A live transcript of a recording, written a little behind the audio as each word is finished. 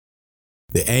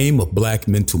The aim of Black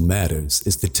Mental Matters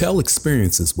is to tell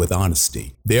experiences with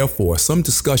honesty. Therefore, some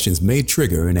discussions may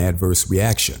trigger an adverse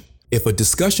reaction. If a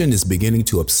discussion is beginning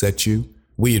to upset you,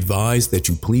 we advise that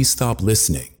you please stop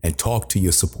listening and talk to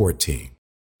your support team.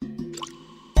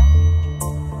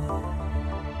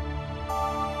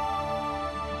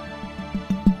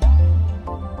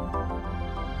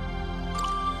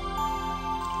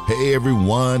 Hey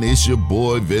everyone, it's your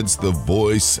boy Vince the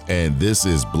Voice, and this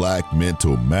is Black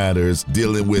Mental Matters,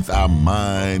 dealing with our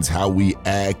minds, how we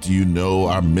act,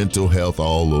 our mental health,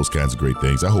 all those kinds of great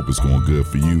things. I hope it's going good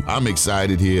for you. I'm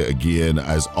excited here again,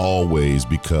 as always,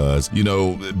 because,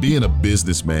 being a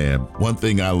businessman, one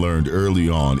thing I learned early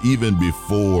on, even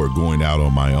before going out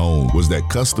on my own, was that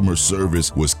customer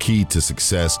service was key to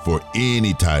success for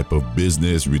any type of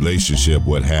business, relationship,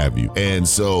 what have you. And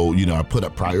so, I put a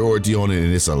priority on it,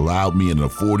 and it's allowed me and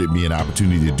afforded me an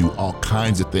opportunity to do all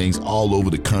kinds of things all over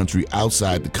the country,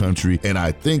 outside the country, and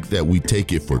I think that we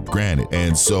take it for granted.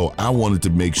 And so I wanted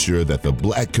to make sure that the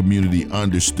Black community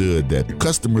understood that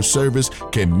customer service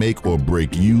can make or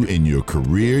break you in your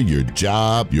career, your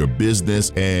job, your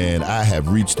business. And I have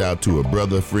reached out to a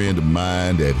brother friend of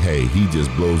mine that, hey, he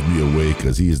just blows me away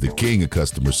because he is the king of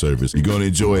customer service. You're going to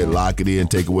enjoy it. Lock it in,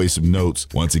 take away some notes.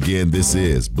 Once again, this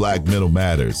is Black Mental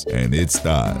Matters, and it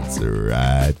starts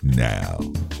right now.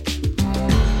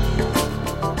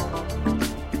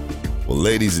 Well,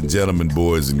 ladies and gentlemen,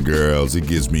 boys and girls, it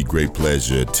gives me great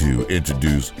pleasure to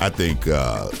introduce, I think,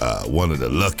 one of the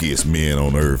luckiest men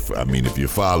on earth. I mean, if you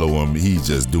follow him, he's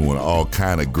just doing all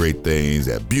kind of great things,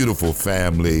 a beautiful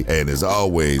family, and is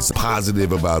always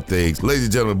positive about things. Ladies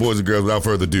and gentlemen, boys and girls, without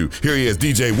further ado, here he is,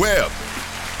 DJ Webb.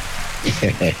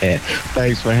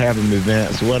 Thanks for having me,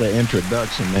 Vince. What an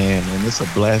introduction, man, and it's a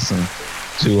blessing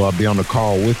to be on the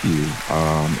call with you.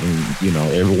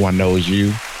 And everyone knows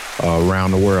you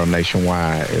around the world,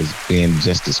 nationwide, as being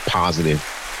just as positive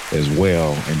as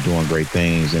well and doing great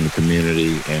things in the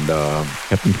community and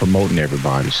helping promoting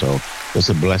everybody. So it's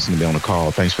a blessing to be on the call.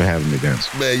 Thanks for having me,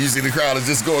 Vince. Man, you see the crowd is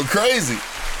just going crazy.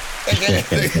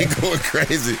 They going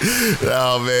crazy.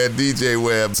 Oh, man, DJ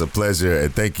Webb, it's a pleasure,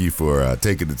 and thank you for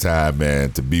taking the time, man,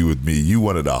 to be with me. You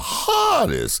one of the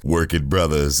hardest working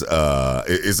brothers.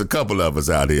 It's a couple of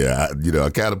us out here. I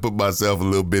kind of put myself a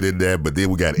little bit in there, but then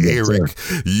we got Eric.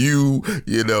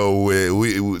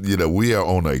 We are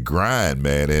on a grind,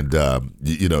 man, and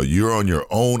you're on your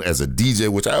own as a DJ,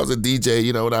 which I was a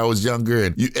DJ, when I was younger,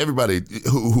 and everybody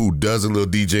who does a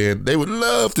little DJing, they would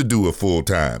love to do it full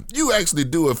time. You actually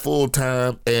do it full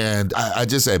time, and I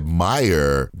just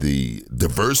admire the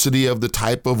diversity of the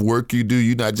type of work you do.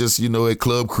 You're not just, at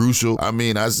Club Crucial. I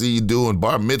mean, I see you doing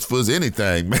bar mitzvahs,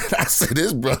 anything, man. I say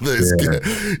this brother is good.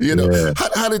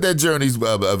 How did that journey,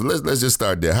 let's just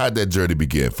start there. How did that journey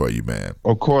begin for you, man?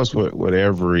 Of course, with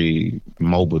every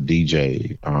mobile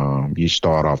DJ, you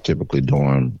start off typically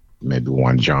doing maybe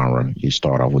one genre. You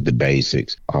start off with the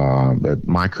basics. But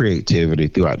my creativity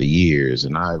throughout the years,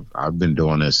 and I've been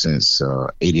doing this since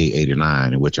 88,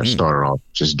 89, in which I started off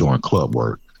just doing club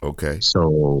work. Okay.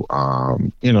 So,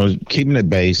 keeping it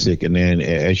basic, and then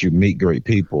as you meet great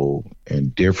people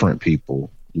and different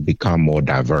people, you become more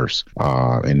diverse.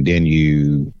 And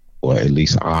then or at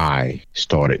least I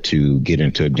started to get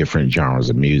into different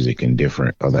genres of music and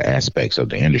different other aspects of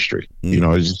the industry. It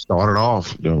just started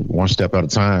off one step at a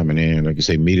time. And then, like you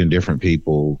say, meeting different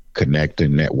people,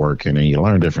 connecting, networking, and you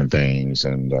learn different things,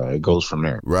 and it goes from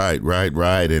there. Right.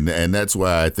 And that's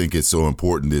why I think it's so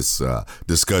important, this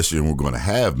discussion we're going to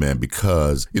have, man,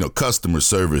 because, customer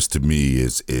service to me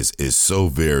is so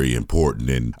very important.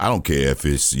 And I don't care if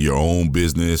it's your own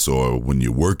business or when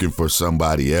you're working for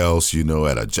somebody else,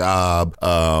 at a job,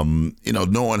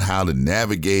 knowing how to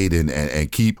navigate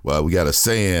and keep, we got a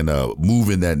saying,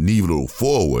 moving that needle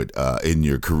forward in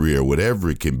your career, whatever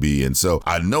it can be. And so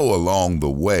I know along the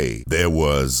way, there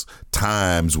was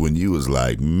times when you was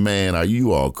like, man, are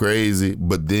you all crazy?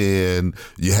 But then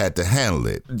you had to handle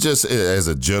it. Just as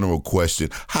a general question,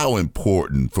 how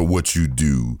important for what you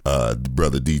do,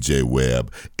 brother DJ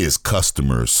Webb, is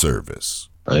customer service?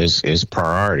 It's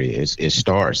priority. It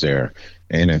starts there.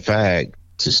 And in fact,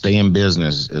 to stay in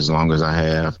business as long as I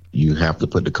have, you have to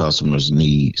put the customer's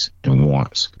needs and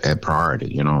wants at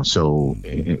priority, So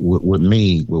with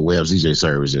me, with Webb's DJ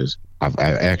Services, I've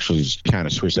actually kind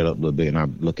of switched that up a little bit, and I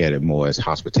look at it more as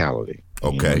hospitality.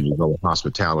 Okay. You go with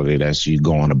hospitality, that's you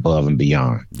going above and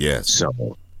beyond. Yes.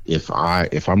 So if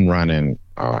I'm running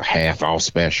a half off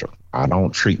special, I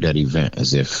don't treat that event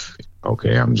as if,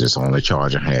 okay, I'm just only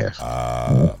charging half.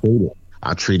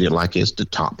 I treat it like it's the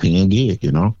top paying gig,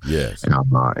 Yes.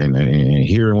 And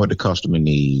hearing what the customer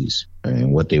needs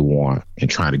and what they want and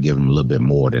try to give them a little bit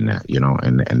more than that,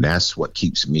 and that's what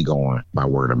keeps me going by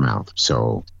word of mouth.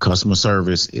 So customer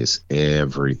service is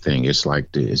everything. It's like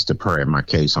it's the prayer. In my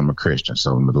case, I'm a Christian,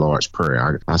 so in the Lord's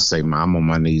Prayer, I say I'm on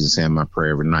my knees and saying my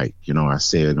prayer every night. I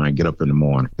say it when I get up in the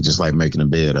morning. It's just like making a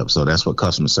bed up. So that's what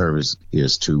customer service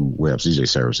is to Webb CJ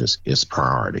Services. It's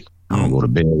priority. I don't go to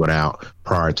bed without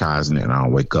prioritizing it, and I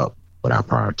don't wake up without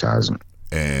prioritizing it.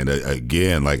 And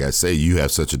again, like I say, you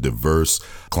have such a diverse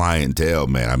clientele,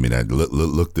 man. I mean, I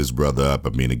look this brother up. I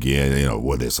mean, again,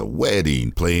 whether it's a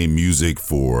wedding, playing music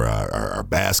for our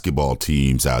basketball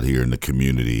teams out here in the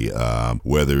community,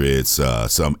 whether it's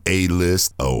some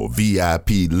A-list or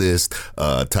VIP list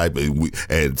type of,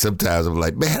 and sometimes I'm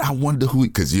like, man, I wonder who,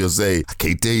 because you'll say, I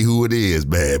can't tell you who it is,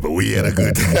 man, but we had a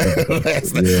good time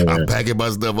last night. Yeah. I'm packing my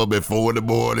stuff up at 4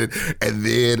 a.m, and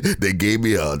then they gave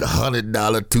me a $100,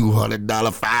 $200,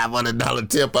 $500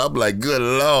 tip. I'm like, good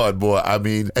Lord, boy. I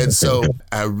mean, and so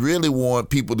I really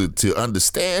want people to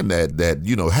understand that,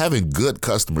 having good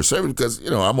customer service, because,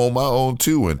 I'm on my own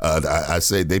too. And I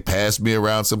say they pass me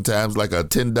around sometimes like a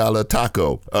 $10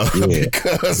 taco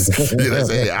because I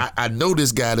say, I know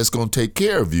this guy that's going to take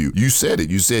care of you. You said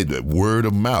it. You said that word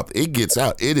of mouth. It gets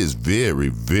out. It is very,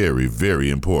 very,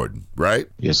 very important. Right?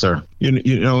 Yes, sir.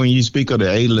 When you speak of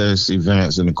the A-list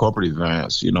events and the corporate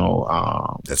events,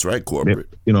 that's right, corporate.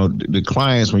 The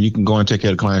clients, when you can go and take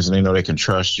care of the clients and they know they can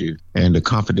trust you, and the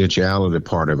confidentiality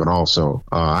part of it also.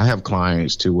 I have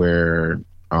clients to where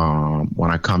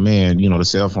when I come in, the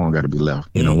cell phone got to be left.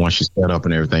 Once you set up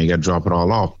and everything, you got to drop it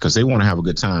all off because they want to have a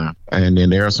good time. And then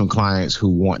there are some clients who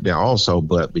want that also,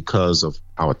 but because of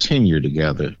our tenure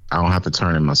together, I don't have to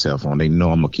turn in my cell phone. They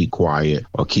know I'm going to keep quiet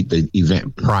or keep the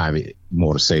event private,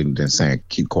 more to say than saying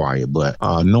keep quiet. But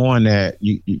knowing that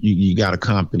you got a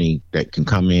company that can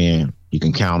come in, you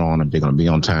can count on them. They're going to be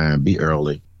on time, be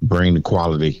early, bring the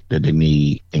quality that they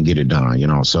need and get it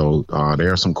done, So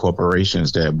there are some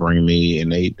corporations that bring me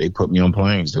and they put me on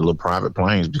planes, they're little private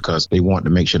planes, because they want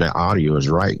to make sure that audio is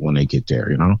right when they get there,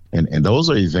 And those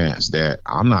are events that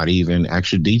I'm not even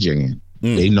actually DJing.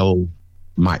 They know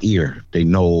my ear, they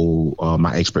know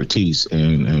my expertise,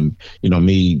 and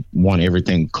me want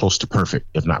everything close to perfect,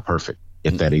 if not perfect,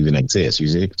 if that even exists, you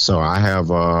see. So I have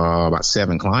about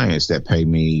 7 clients that pay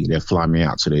me, that fly me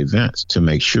out to the events to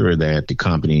make sure that the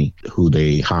company who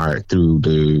they hired through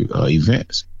the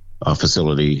events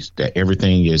facilities, that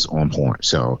everything is on point.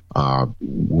 So,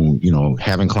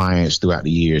 having clients throughout the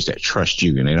years that trust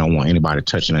you and they don't want anybody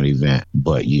touching that event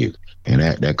but you. And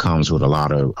that comes with a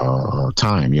lot of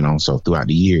time, So throughout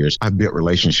the years, I've built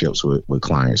relationships with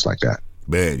clients like that.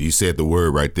 Man, you said the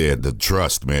word right there, the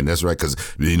trust, man. That's right, because,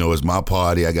 it's my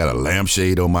party. I got a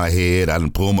lampshade on my head. I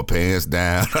done pull my pants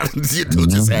down.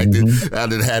 Just acting. I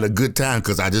done had a good time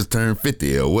because I just turned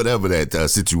 50 or whatever that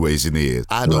situation is.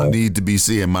 I don't need to be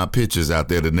seeing my pictures out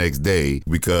there the next day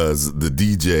because the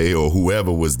DJ or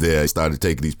whoever was there started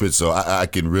taking these pictures. So I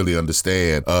can really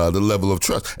understand the level of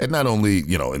trust. And not only,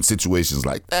 in situations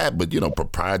like that, but,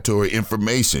 proprietary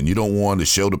information. You don't want to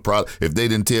show the product. If they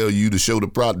didn't tell you to show the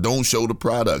product, don't show the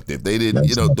product. If they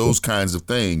didn't, those kinds of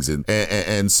things.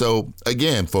 And so,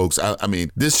 again, folks, I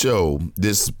mean, this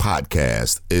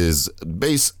podcast is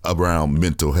based around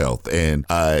mental health. And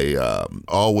I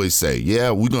always say,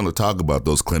 we're going to talk about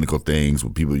those clinical things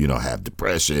when people, have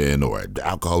depression or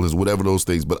alcoholism, whatever those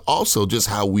things, but also just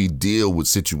how we deal with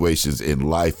situations in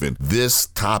life. And this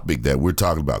topic that we're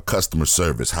talking about, customer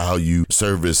service, how you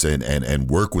service and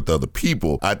work with other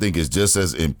people, I think is just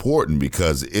as important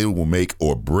because it will make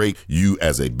or break you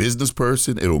as a business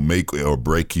person. It'll make or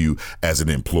break you as an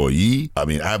employee. I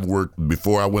mean, I've worked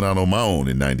before I went out on my own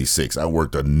in 96. I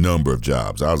worked a number of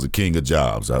jobs. I was a king of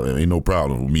jobs. Ain't no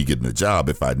problem with me getting a job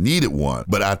if I needed one.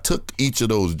 But I took each of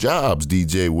those jobs,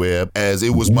 DJ Webb, as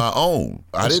it was my own.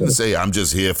 I didn't say I'm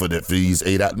just here for these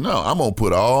 8 hours. No, I'm going to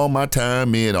put all my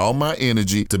time in, all my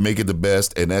energy to make it the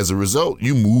best. And as a result,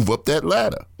 you move up that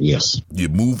ladder. Yes. You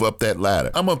move up that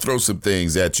ladder. I'm going to throw some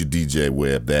things at you, DJ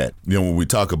Webb, that, when we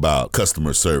talk about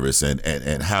customer service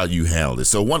and how you handle it.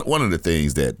 So one of the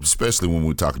things that, especially when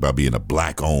we talk about being a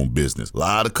Black-owned business, a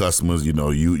lot of customers,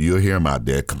 you'll hear them out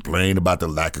there complain about the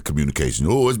lack of communication.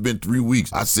 Oh, it's been 3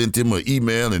 weeks. I sent him an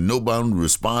email and nobody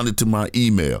responded to my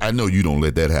email. I know you don't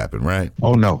let that happen, right?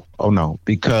 Oh, no,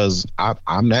 because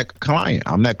I'm that client.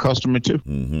 I'm that customer too.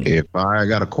 Mm-hmm. If I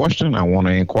got a question, I want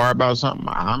to inquire about something,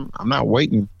 I'm not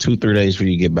waiting 2-3 days for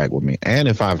you to get back with me. And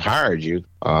if I've hired you,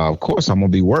 of course, I'm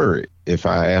going to be worried. If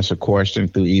I ask a question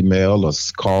through email or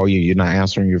call you, you're not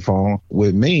answering your phone.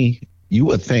 With me, you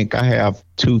would think I have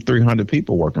 200-300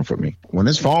 people working for me. When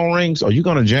this phone rings, are you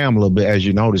going to jam a little bit? As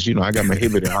you notice, I got my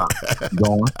hibbity hop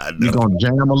going. You're going to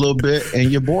jam a little bit,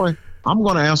 and your boy, I'm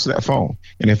going to answer that phone.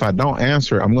 And if I don't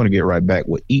answer, I'm going to get right back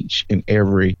with each and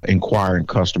every inquiring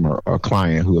customer or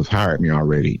client who has hired me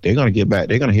already. They're going to get back.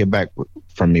 They're going to hear back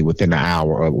from me within an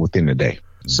hour or within the day.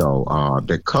 So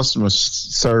the customer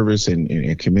service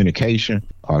and communication,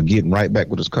 getting right back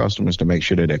with his customers to make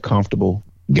sure that they're comfortable.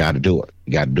 Got to do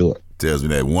it. Tells me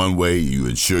that one way you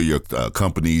ensure your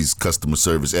company's customer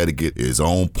service etiquette is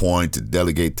on point, to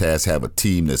delegate tasks, have a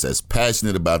team that's as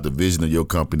passionate about the vision of your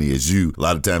company as you. A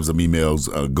lot of times some emails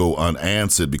go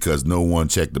unanswered because no one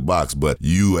checked the box, but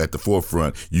you at the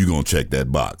forefront, you going to check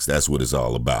that box. That's what it's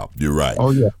all about. You're right. Oh,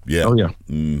 yeah. Yeah. Oh, yeah.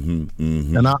 Mm-hmm.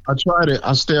 Mm-hmm. And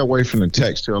I stay away from the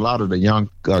text too. A lot of the young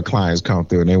clients come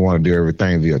through and they want to do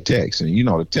everything via text. And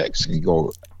the text can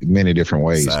go many different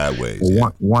ways. Sideways.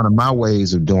 One of my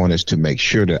ways of doing is to make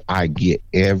sure that I get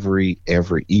every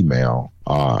email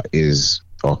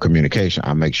or communication.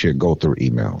 I make sure it go through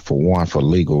email, for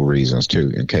legal reasons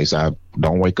too, in case I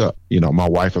don't wake up. My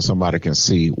wife or somebody can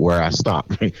see where I stop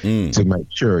to make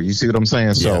sure. You see what I'm saying?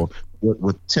 Yeah. So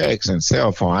with text and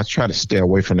cell phone, I try to stay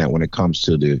away from that when it comes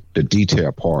to the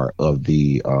detail part of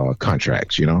the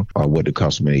contracts, what the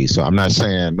customer needs. So I'm not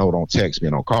saying, no, don't text me,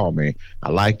 don't call me. I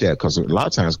like that because a lot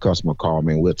of times customer call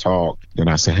me and we'll talk. Then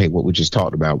I say, hey, what we just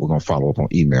talked about, we're going to follow up on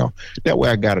email. That way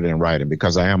I got it in writing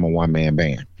because I am a one-man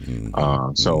band.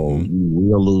 So you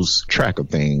will lose track of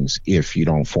things if you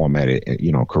don't format it,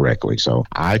 correctly. So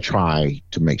I try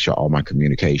to make sure all my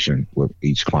communication with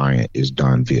each client is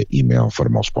done via email for the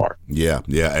most part. Yeah.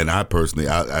 And I personally,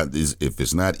 if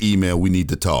it's not email, we need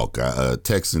to talk.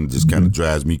 Texting just kind of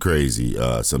drives me crazy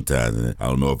sometimes. And I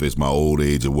don't know if it's my old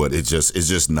age or what. It's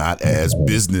just not as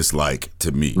business-like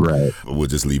to me. Right. We'll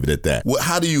just leave it at that. Well,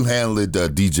 how do you handle it,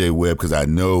 DJ Webb? Because I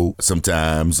know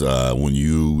sometimes when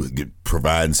you get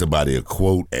providing somebody a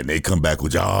quote and they come back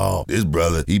with, this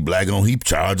brother, he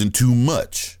charging too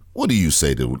much. What do you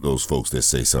say to those folks that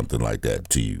say something like that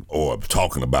to you or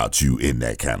talking about you in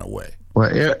that kind of way?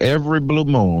 Well, every blue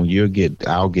moon,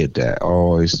 I'll get that.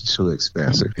 Oh, it's too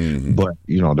expensive. Mm-hmm. But,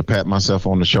 to pat myself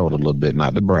on the shoulder a little bit,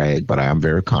 not to brag, but I am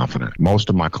very confident. Most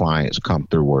of my clients come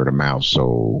through word of mouth.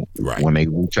 So when they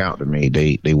reach out to me,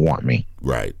 they want me.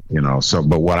 Right.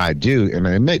 But what I do,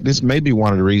 and this may be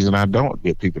one of the reasons I don't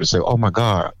get people to say, oh my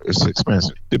God, it's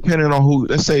expensive. Depending on who,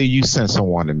 let's say you sent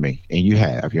someone to me and you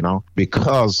have,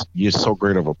 because you're so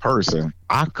great of a person,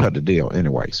 I cut the deal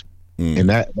anyways. And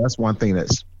that's one thing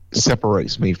that's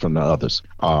separates me from the others.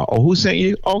 Who sent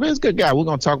you? Oh, that's a good guy. We're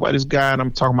going to talk about this guy, and I'm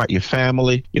talking about your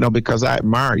family, because I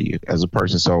admire you as a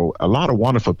person. So a lot of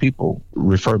wonderful people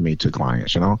refer me to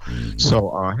clients,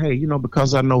 So, hey,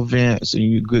 because I know Vince and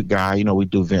you're a good guy, we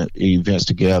do events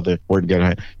together, work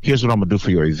together. Here's what I'm going to do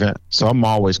for your event. So I'm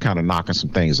always kind of knocking some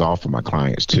things off of my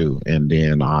clients too. And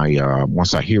then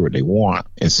once I hear what they want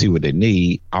and see what they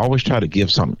need, I always try to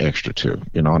give something extra too,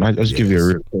 and I just give you a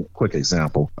real quick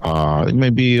example. It may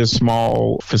be a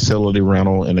small facility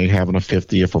rental and they having a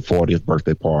 50th or 40th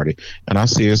birthday party, and I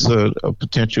see it's a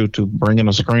potential to bring in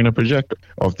a screen or projector.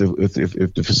 Or if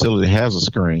the facility has a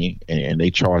screen and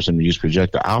they charge them to use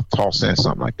projector, I'll toss in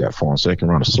something like that for them so they can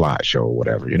run a slideshow or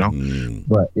whatever,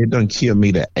 But it doesn't kill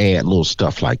me to add little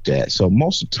stuff like that. So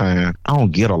most of the time I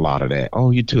don't get a lot of that.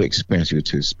 Oh, you're too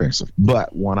expensive.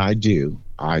 But when I do,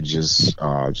 I just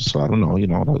let them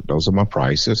know, those are my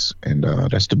prices, and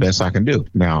that's the best I can do.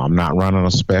 Now, I'm not running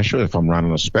a special. If I'm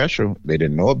running a special they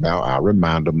didn't know about, I'll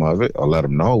remind them of it or let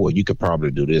them know, well, you could probably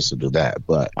do this or do that.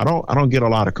 But I don't get a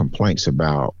lot of complaints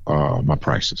about my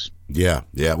prices. Yeah.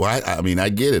 Well, I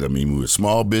get it. We're a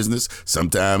small business.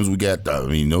 Sometimes we got,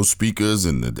 no speakers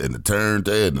and the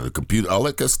turntable and the computer, all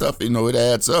that kind of stuff. It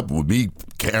adds up. With me,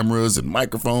 cameras and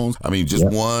microphones.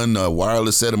 One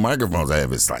wireless set of microphones I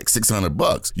have, it's like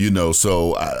 $600.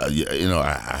 So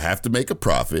I have to make a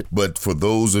profit. But for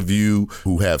those of you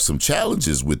who have some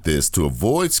challenges with this, to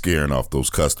avoid scaring off those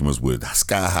customers with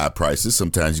sky high prices,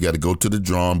 sometimes you got to go to the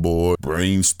drawing board,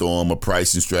 brainstorm a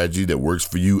pricing strategy that works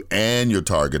for you and your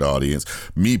target audience.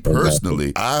 Me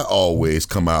personally, I always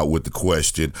come out with the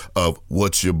question of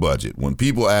what's your budget? When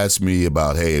people ask me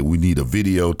about, hey, we need a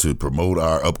video to promote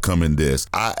our upcoming this,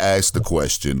 I ask the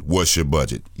question, what's your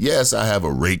budget? Yes, I have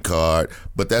a rate card,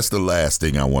 but that's the last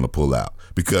thing I want to pull out.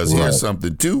 Because here's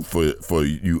something too for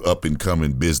you up and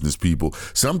coming business people.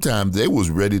 Sometimes they was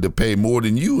ready to pay more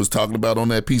than you was talking about on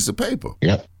that piece of paper.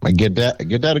 Yep, I get that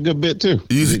a good bit too.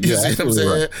 You see what I'm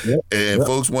saying? Right. And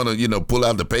folks want to pull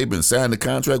out the paper and sign the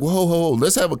contract like, well, ho,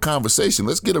 let's have a conversation.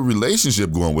 Let's get a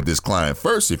relationship going with this client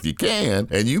first if you can.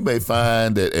 And you may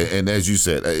find that, and as you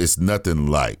said, it's nothing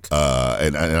like,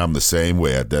 and I'm the same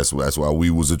way. That's why we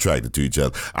was attracted to each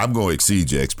other. I'm going to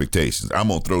exceed your expectations. I'm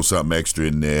going to throw something extra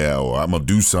in there, or I'm going to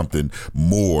do something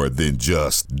more than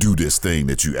just do this thing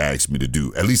that you asked me to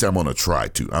do. At least I'm going to try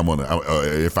to.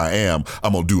 If I am,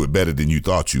 I'm going to do it better than you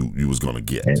thought you was going to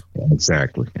get.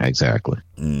 Exactly.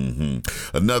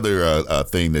 Mm-hmm. Another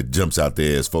thing that jumps out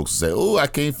there is folks say, "Oh, I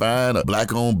can't find a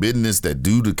black-owned business that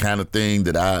do the kind of thing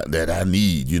that I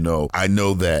need." You know, I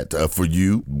know that for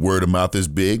you, word of mouth is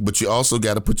big, but you also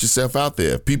got to put yourself out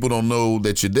there. If people don't know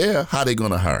that you're there, how they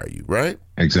going to hire you, right?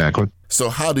 Exactly. So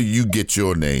how do you get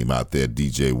your name out there,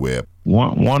 DJ Webb?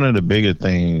 One of the bigger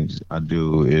things I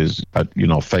do is,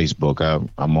 Facebook.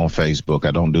 I'm on Facebook.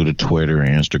 I don't do the Twitter and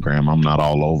Instagram. I'm not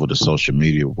all over the social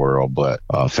media world, but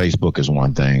Facebook is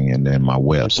one thing. And then my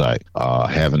website,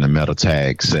 having the meta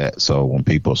tag set. So when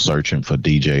people are searching for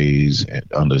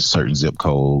DJs under certain zip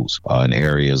codes in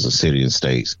areas of city and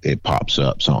states, it pops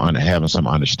up. So having some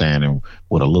understanding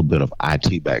with a little bit of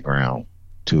IT background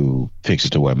to fix it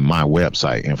to where my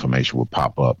website information will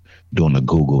pop up during the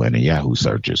Google and the Yahoo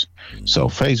searches. So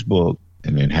Facebook,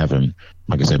 and then having,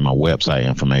 like I said, my website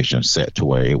information set to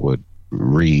where it would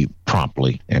read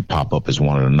promptly and pop up as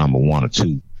one of the number 1 or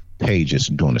 2 pages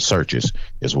during the searches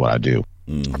is what I do.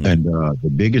 Mm-hmm. And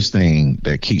the biggest thing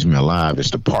that keeps me alive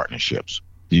is the partnerships.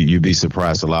 You'd be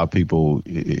surprised. A lot of people,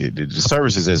 the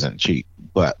services isn't cheap,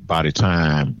 but by the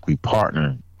time I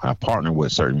partner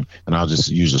with certain, and I'll just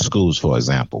use the schools for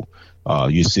example.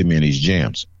 You see me in these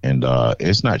gyms, and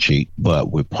it's not cheap,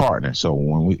 but we're partners. So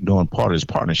when we're doing part of this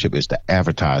partnership, it's the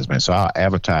advertisement. So I'll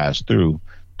advertise through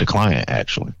the client,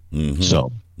 actually. Mm-hmm.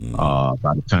 So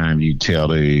by the time you tell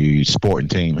the sporting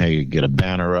team, hey, get a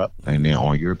banner up, and then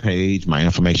on your page, my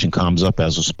information comes up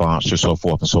as a sponsor, so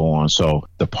forth and so on. So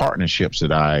the partnerships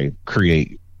that I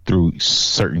create through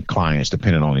certain clients,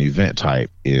 depending on the event type,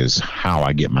 is how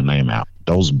I get my name out.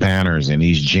 Those banners in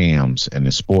these gyms and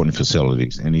the sporting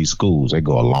facilities in these schools, they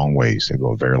go a long ways. They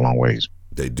go a very long ways.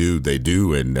 They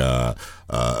do. And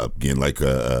again, like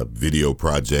video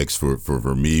projects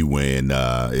for me, when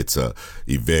it's a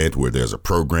event where there's a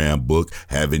program book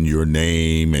having your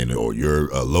name or your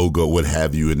logo, what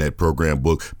have you, in that program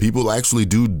book, people actually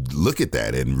do look at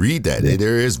that and read that. Yeah.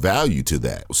 There is value to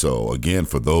that. So again,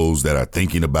 for those that are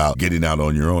thinking about getting out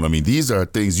on your own, I mean, these are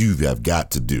things you have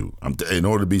got to do in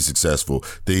order to be successful.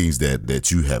 Things that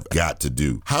you have got to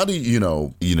do. How do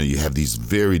you have these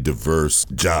very diverse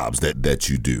jobs that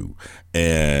you do,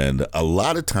 and a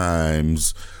lot of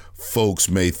times folks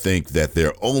may think that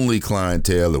their only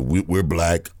clientele, and we're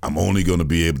black, I'm only going to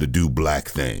be able to do black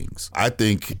things. I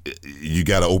think you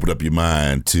got to open up your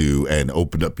mind to, and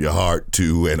open up your heart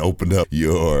to, and open up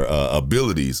your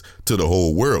abilities to the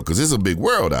whole world, because it's a big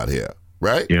world out here,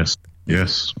 right? Yes.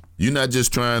 You're not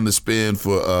just trying to spend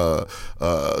for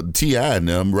T.I. and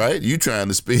them, right? You're trying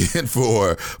to spend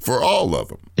for all of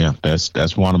them. Yeah,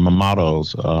 that's one of my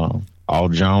mottos. All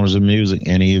genres of music,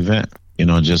 any event.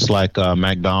 Just like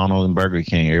McDonald's and Burger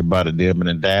King, everybody dibbing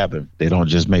and dabbing. They don't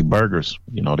just make burgers.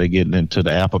 They're getting into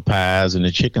the apple pies and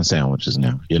the chicken sandwiches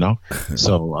now,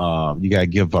 So you got to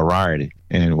give variety.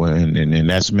 And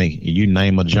that's me. You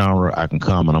name a genre, I can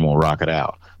come and I'm going to rock it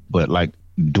out. But like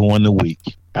during the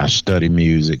week, I study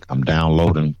music. I'm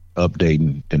downloading,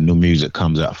 updating. The new music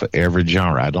comes out for every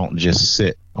genre. I don't just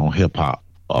sit on hip hop.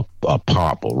 A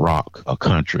pop, a rock, a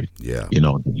country,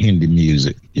 Hindi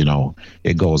music,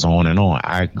 it goes on and on.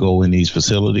 I go in these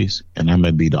facilities and I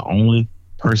may be the only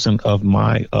person of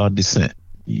my descent.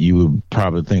 You would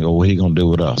probably think, oh, what he gonna do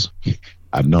with us?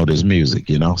 I know this music,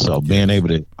 so being able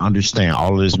to understand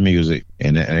all of this music,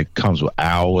 and it comes with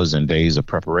hours and days of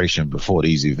preparation before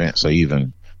these events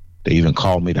they even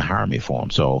called me to hire me for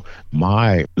them. So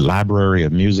my library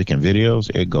of music and videos,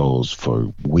 it goes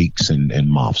for weeks and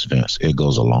months, Vince. It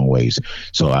goes a long ways.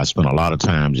 So I spend a lot of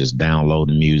time just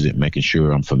downloading music, making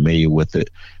sure I'm familiar with it,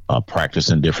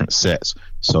 practicing different sets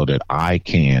so that I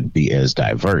can be as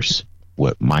diverse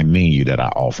with my menu that I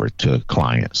offer to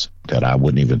clients that I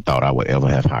wouldn't even thought I would ever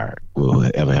have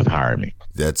hired me.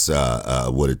 That's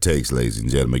what it takes, ladies and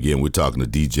gentlemen. Again, we're talking to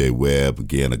DJ Webb,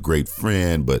 again, a great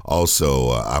friend, but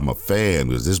also I'm a fan,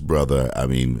 because this brother, I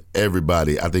mean,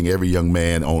 everybody, I think every young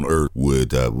man on earth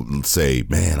would say,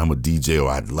 man, I'm a DJ, or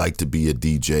I'd like to be a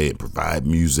DJ and provide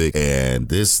music. And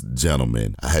this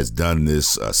gentleman has done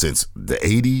this since the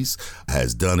 80s,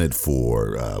 has done it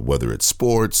for whether it's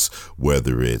sports,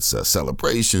 whether it's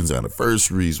celebrations,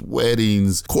 anniversaries,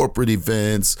 weddings, corporate corporate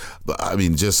events, I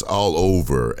mean, just all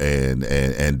over,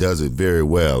 and does it very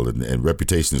well, and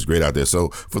reputation is great out there. So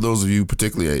for those of you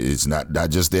particularly, it's not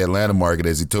just the Atlanta market,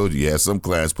 as he told you. He has some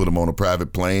clients put them on a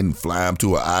private plane and fly them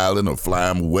to an island or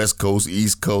fly them West Coast,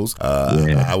 East Coast.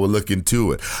 I would look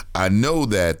into it. I know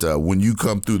that when you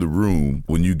come through the room,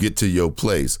 when you get to your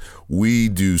place, we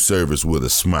do service with a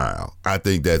smile. I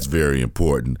think that's very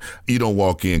important. You don't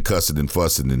walk in cussing and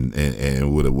fussing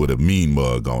and with a mean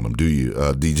mug on them, do you,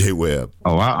 DJ Webb?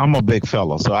 Oh, I'm a big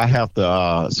fella, so I have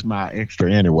to smile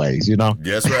extra anyways, you know?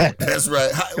 That's right. That's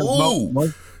right. Ooh.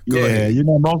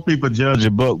 Most people judge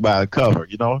a book by a cover,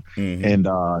 you know, and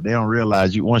they don't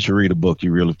realize once you read a book,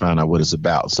 you really find out what it's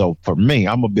about. So for me,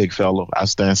 I'm a big fellow. I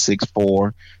stand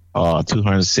 6'4",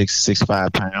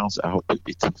 265 pounds. I hope it'd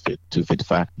be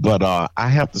 255. But I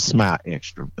have to smile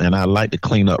extra, and I like to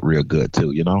clean up real good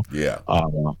too, you know? Yeah.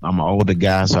 I'm an older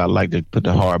guy, so I like to put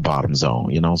the hard bottoms on,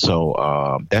 you know?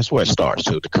 So that's where it starts,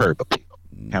 to the curb appeal.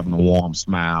 Having a warm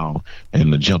smile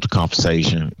and a gentle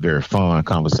conversation, very fun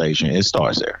conversation. It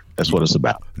starts there. That's what it's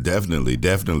about. Definitely.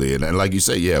 And like you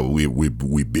say, yeah, we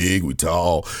big, we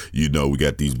tall, you know, we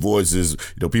got these voices.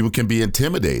 You know, people can be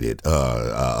intimidated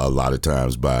a lot of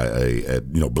times by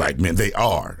black men. They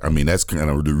are. I mean, that's kind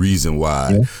of the reason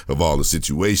why of all the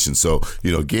situations. So,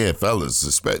 you know, again,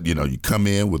 fellas, you come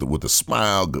in with a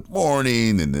smile, good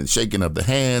morning, and then shaking of the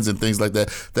hands and things like that.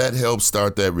 That helps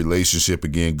start that relationship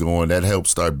again going. That helps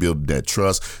start building that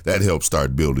trust. That helps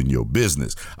start building your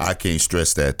business. I can't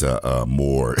stress that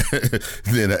more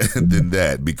than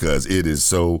that, because it is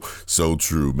so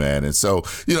true, man. And so,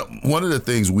 you know, one of the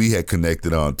things we had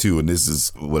connected on too, and this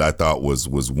is what I thought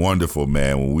was wonderful,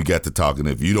 man, when we got to talking,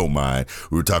 if you don't mind,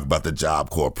 we were talking about the Job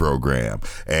Corps program,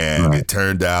 and it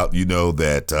turned out, you know,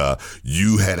 that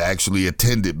you had actually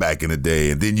attended back in the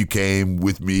day, and then you came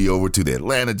with me over to the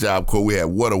Atlanta Job Corps. We had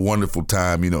what a wonderful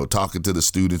time, you know, talking to the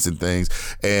students and things,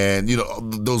 and, you know,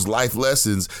 those life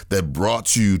lessons that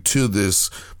brought you to this,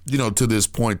 you know, to this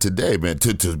point today, man,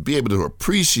 to be able to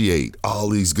appreciate all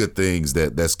these good things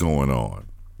that's going on.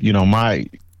 You know, my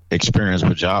experience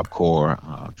with Job Corps,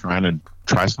 trying to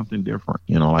try something different.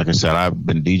 You know, like I said, I've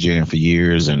been DJing for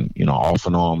years, and, you know, off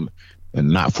and on, and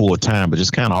not full time, but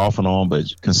just kind of off and on, but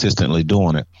consistently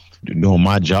doing it. During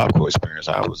my Job Corps experience,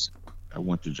 I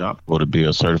went to Job Corps to be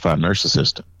a certified nurse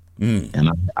assistant. And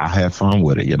I had fun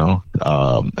with it, you know,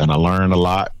 and I learned a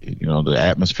lot. You know, the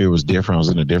atmosphere was different. I was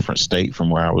in a different state from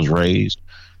where I was raised.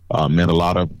 Met a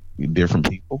lot of different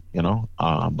people, you know,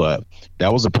 but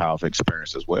that was a powerful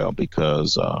experience as well,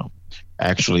 because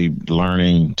actually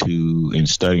learning and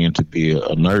studying to be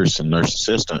a nurse and nurse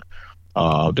assistant,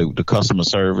 the customer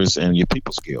service and your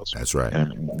people skills. That's right.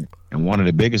 And one of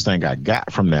the biggest things I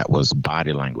got from that was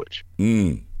body language.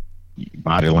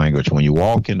 Body language. When you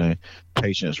walk in a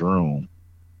patient's room,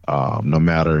 no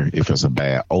matter if it's a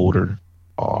bad odor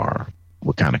or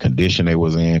what kind of condition they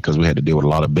was in, because we had to deal with a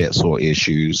lot of bed sore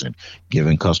issues and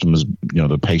giving customers, you know,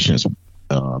 the patients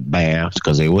baths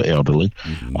because they were elderly,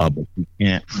 but you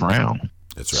can't frown.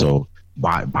 That's right. So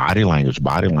body language.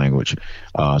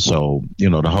 So, you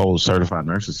know, the whole certified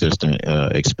nurse assistant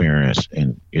experience,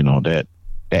 and, you know, that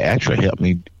actually helped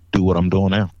me do what I'm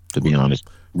doing now, to be honest.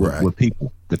 With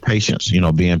people, the patients, you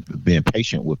know, being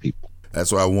patient with people.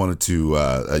 That's why I wanted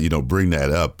to, bring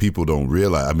that up. People don't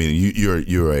realize. I mean,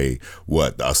 you're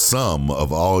a sum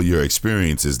of all your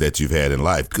experiences that you've had in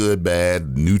life, good,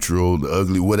 bad, neutral,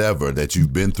 ugly, whatever that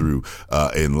you've been through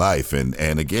in life. And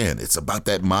again, it's about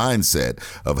that mindset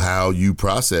of how you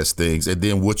process things, and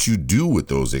then what you do with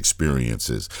those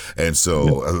experiences. And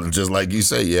so, just like you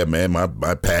say, yeah, man,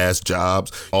 my past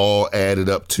jobs all added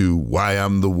up to why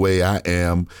I'm the way I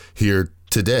am here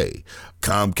today.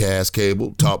 Comcast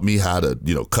Cable taught me how to,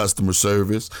 you know, customer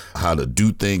service, how to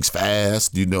do things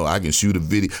fast. You know, I can shoot a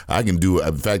video. I can do it.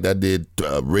 In fact, I did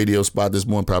a radio spot this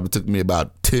morning. Probably took me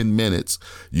about 10 minutes,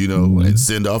 you know, and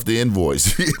send off the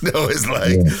invoice. You know, it's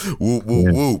like whoop,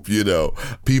 whoop, whoop. You know,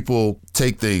 people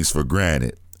take things for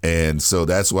granted. And so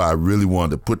that's why I really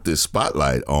wanted to put this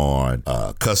spotlight on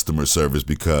customer service,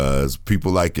 because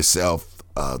people like yourself,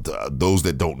 those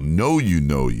that don't know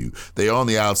you, they on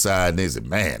the outside and they say,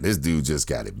 man, this dude just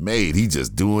got it made. He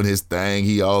just doing his thing.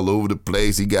 He all over the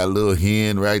place. He got a little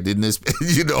hen, right? Didn't this,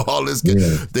 you know, all this.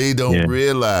 They don't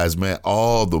realize, man,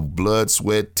 all the blood,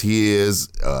 sweat, tears,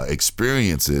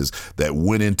 experiences that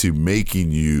went into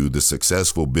making you the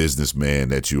successful businessman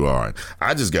that you are. And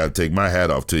I just got to take my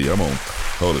hat off to you. I'm on,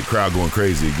 hold the crowd going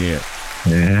crazy again.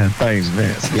 Yeah, thanks,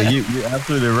 Vince. Yeah, you're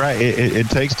absolutely right. It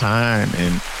takes time,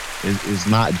 and it's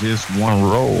not just one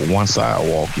road, one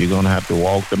sidewalk. You're going to have to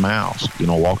walk the miles, you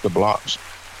know, walk the blocks.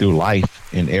 through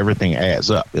life, and everything adds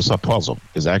up. It's a puzzle.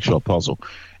 It's actually a puzzle.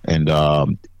 And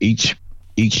each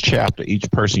chapter,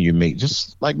 each person you meet,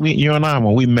 just like me, you and I,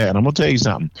 when we met, I'm going to tell you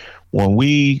something. When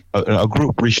a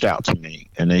group reached out to me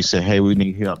and they said, hey, we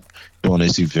need help doing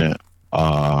this event. We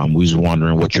was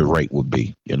wondering what your rate would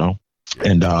be, you know?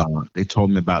 And they told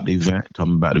me about the event,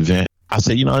 I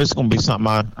said, you know, this is going to be something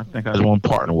I think I just want to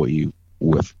partner with you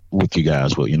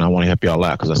guys with. You know, I want to help y'all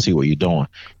out because I see what you're doing.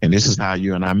 And this is how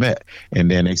you and I met. And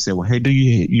then they said, well, hey, do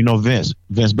you know Vince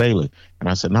Bailey? And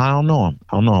I said, no, I don't know him.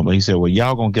 But he said, well,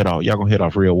 y'all going to hit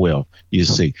off real well. You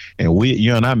see. And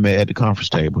you and I met at the conference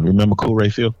table. Remember Cool Ray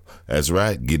Field? That's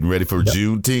right. Getting ready for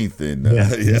Juneteenth. And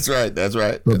That's right.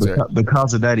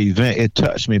 Because of that event, it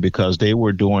touched me because they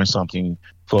were doing something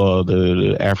for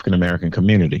the African-American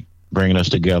community, bringing us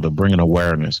together, bringing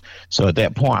awareness. So at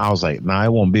that point, I was like, nah,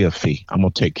 it won't be a fee. I'm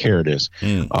going to take care of this.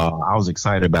 I was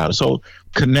excited about it. So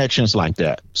connections like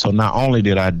that. So not only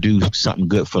did I do something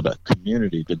good for the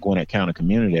community, the Gwinnett County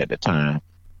community at the time,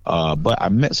 but I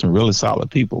met some really solid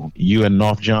people. You and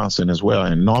North Johnson as well.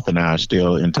 And North and I are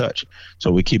still in touch.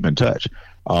 So we keep in touch.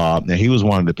 And he was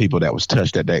one of the people that was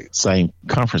touched at that same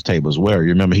conference table as well. You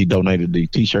remember he donated the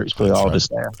T-shirts for all the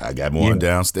staff. I got one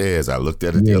downstairs. I looked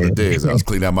at it the other day as I was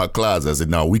cleaning out my closet. I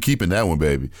said, no, we keeping that one,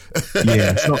 baby.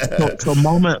 So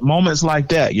moments like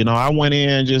that, you know, I went in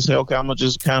and just said, okay, I'm going to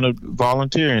just kind of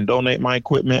volunteer and donate my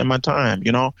equipment and my time,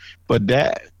 you know, but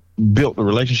that built the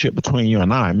relationship between you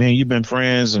and I. Man, you've been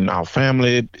friends and our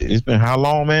family. It's been how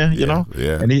long, man? You know?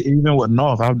 Yeah. And even with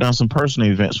North, I've done some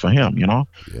personal events for him, you know?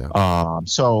 Yeah.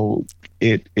 So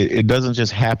it doesn't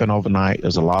just happen overnight.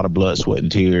 There's a lot of blood, sweat,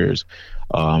 and tears.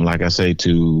 Like I say,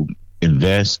 to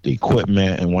invest the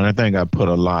equipment. And one thing I put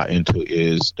a lot into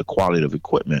is the quality of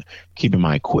equipment, keeping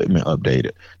my equipment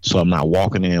updated. So I'm not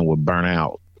walking in with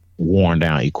burnout, worn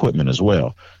down equipment as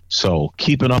well. So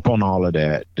keeping up on all of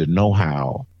that, the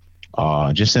know-how,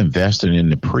 just investing in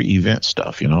the pre-event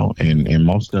stuff, you know, and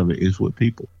most of it is with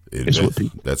people.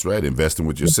 That's right. Investing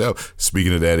with yourself.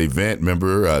 Speaking of that event,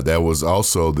 remember, that was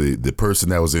also the person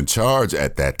that was in charge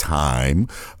at that time,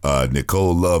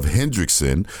 Nicole Love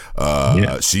Hendrickson.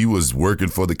 She was working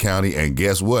for the county. And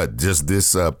guess what? Just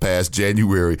this past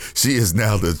January, she is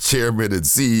now the chairman and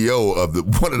CEO of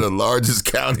one of the largest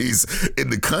counties in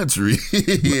the country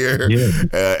here.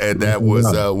 And that was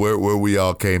where we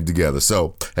all came together.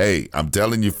 So, hey, I'm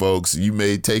telling you, folks, you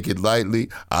may take it lightly.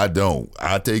 I don't.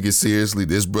 I take it seriously.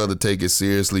 This brother take it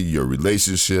seriously. Your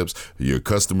relationships, your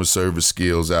customer service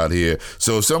skills out here.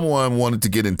 So if someone wanted to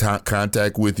get in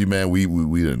contact with you, man, we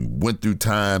done went through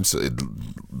time, so it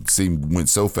went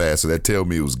so fast. So that tell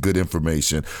me it was good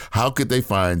information. How could they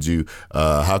find you?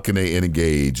 How can they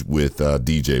engage with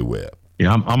DJ Webb?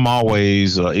 Yeah, I'm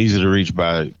always easy to reach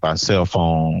by cell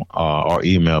phone or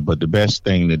email. But the best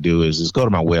thing to do is go to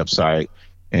my website.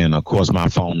 And, of course, my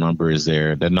phone number is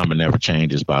there. That number never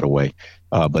changes, by the way.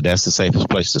 But that's the safest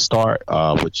place to start,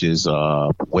 which is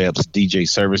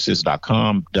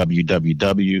webbsdjservices.com,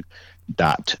 www.webbs,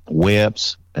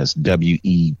 that's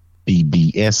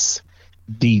WEBBS,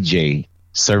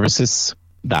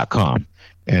 DJservices.com.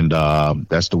 And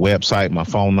that's the website. My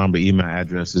phone number, email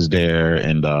address is there,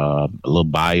 and a little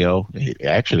bio.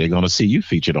 Actually, they're going to see you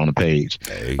featured on the page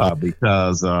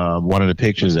because one of the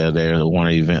pictures out there, one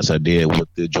of the events I did with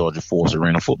the Georgia Force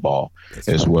Arena football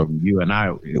is where you and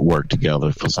I worked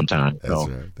together for some time. That's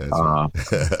right.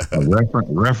 A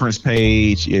reference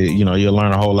page, you know, you'll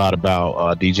learn a whole lot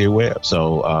about DJ Webb.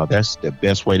 So that's the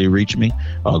best way to reach me.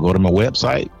 Go to my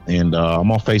website, and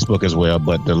I'm on Facebook as well,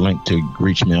 but the link to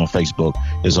reach me on Facebook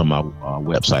is on my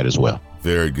website as well.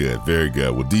 Very good. Very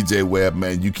good. Well, DJ Webb,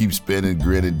 man, you keep spinning,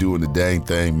 grinning, doing the dang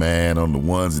thing, man, on the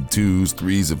 1s and 2s,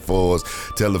 3s and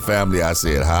 4s. Tell the family I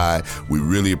said hi. We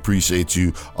really appreciate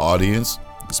you. Audience,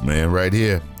 this man right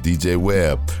here, DJ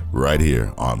Webb, right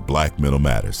here on Black Mental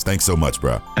Matters. Thanks so much,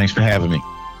 bro. Thanks for having me.